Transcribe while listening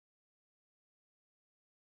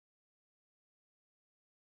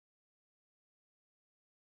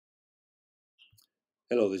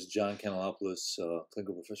Hello, this is John Kanalopoulos,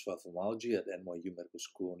 clinical professor of ophthalmology at NYU Medical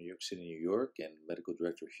School in New York City, New York, and medical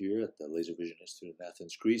director here at the LaserVision Institute in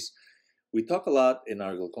Athens, Greece. We talk a lot in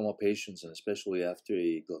our glaucoma patients, and especially after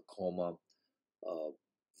a glaucoma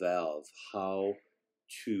valve, how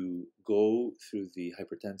to go through the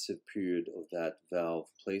hypertensive period of that valve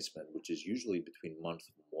placement, which is usually between month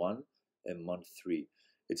 1 and month 3.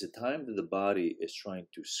 It's a time that the body is trying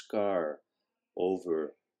to scar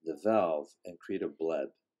over the valve and create a bleb.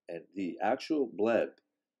 And the actual bleb,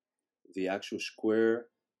 the actual square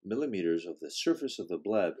millimeters of the surface of the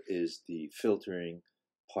bleb, is the filtering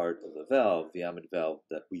part of the valve, the amide valve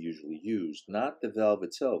that we usually use, not the valve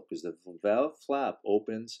itself, because the valve flap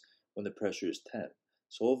opens when the pressure is 10.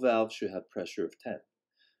 So all valves should have pressure of 10,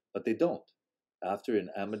 but they don't. After an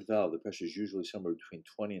amide valve, the pressure is usually somewhere between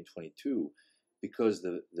 20 and 22, because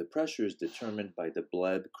the pressure is determined by the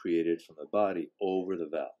bleb created from the body over the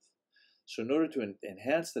valve. So in order to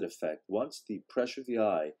enhance that effect, once the pressure of the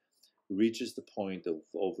eye reaches the point of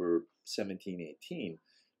over 17, 18,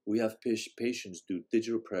 we have patients do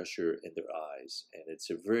digital pressure in their eyes. And it's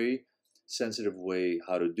a very sensitive way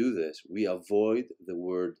how to do this. We avoid the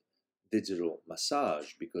word digital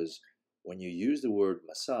massage because when you use the word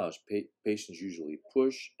massage, patients usually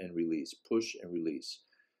push and release, push and release.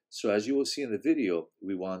 So as you will see in the video,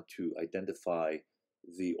 we want to identify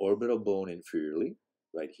the orbital bone inferiorly,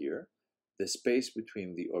 right here, the space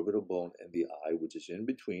between the orbital bone and the eye, which is in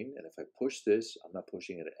between. And if I push this, I'm not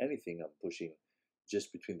pushing it at anything, I'm pushing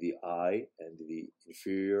just between the eye and the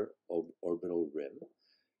inferior orbital rim.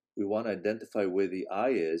 We want to identify where the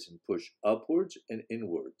eye is and push upwards and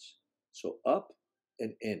inwards. So up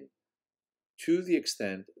and in, to the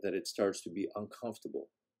extent that it starts to be uncomfortable.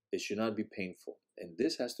 It should not be painful. And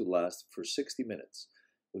this has to last for 60 minutes.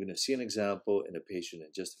 We're going to see an example in a patient in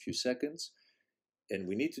just a few seconds. And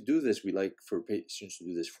we need to do this. We like for patients to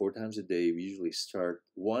do this 4 times a day. We usually start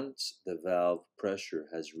once the valve pressure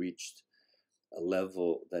has reached a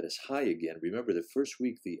level that is high again. Remember, the first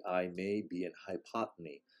week the eye may be in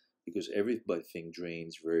hypotony because everything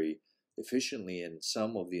drains very efficiently and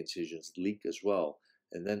some of the incisions leak as well.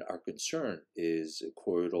 And then our concern is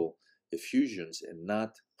choroidal effusions and not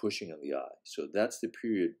pushing on the eye. So that's the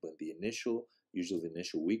period when usually the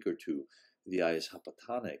initial week or two, the eye is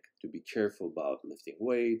hypotonic, to be careful about lifting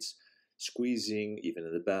weights, squeezing, even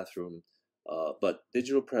in the bathroom. But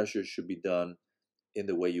digital pressure should be done in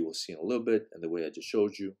the way you will see in a little bit and the way I just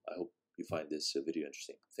showed you. I hope you find this video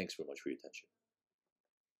interesting. Thanks very much for your attention.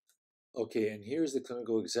 Okay, and here's the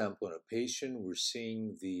clinical example in a patient. We're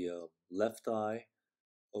seeing the left eye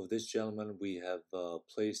of this gentleman. We have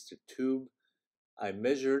placed a tube. I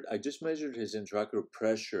just measured his intraocular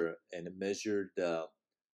pressure and it measured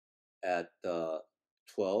at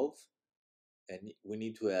 12, and we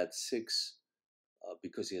need to add 6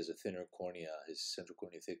 because he has a thinner cornea. His central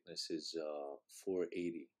cornea thickness is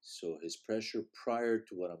 480. So his pressure prior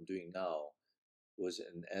to what I'm doing now was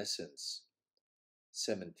in essence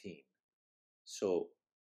 17. So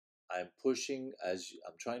I'm pushing, as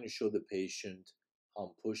I'm trying to show the patient how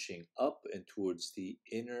I'm pushing up and towards the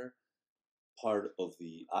inner part of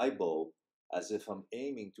the eyeball as if I'm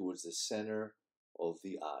aiming towards the center of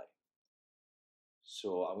the eye.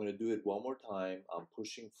 So I'm going to do it one more time. I'm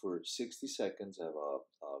pushing for 60 seconds. I have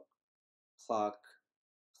a clock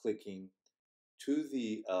clicking to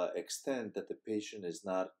the extent that the patient is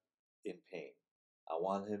not in pain. I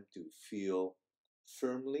want him to feel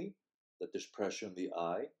firmly that there's pressure in the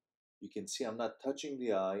eye. You can see I'm not touching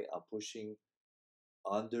the eye. I'm pushing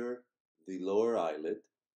under the lower eyelid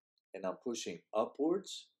and I'm pushing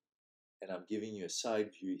upwards, and I'm giving you a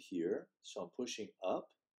side view here. So I'm pushing up.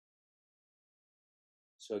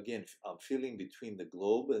 So again, I'm feeling between the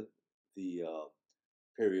globe and the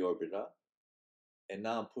periorbita, and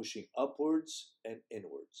now I'm pushing upwards and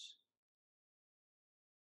inwards.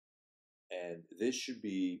 And this should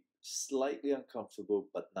be slightly uncomfortable,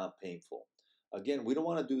 but not painful. Again, we don't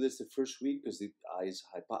want to do this the first week because the eye is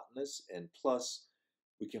hypotenuse, and plus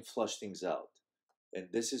we can flush things out. And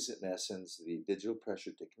this is in essence the digital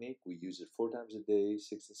pressure technique. We use it 4 times a day,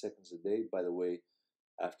 60 seconds a day. By the way,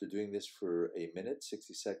 after doing this for a minute,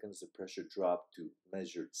 60 seconds, the pressure dropped to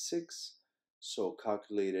measured 6. So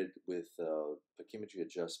calculated with pachymetry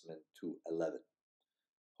adjustment to 11.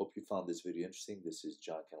 Hope you found this video interesting. This is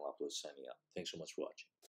John Kanalopoulos signing out. Thanks so much for watching.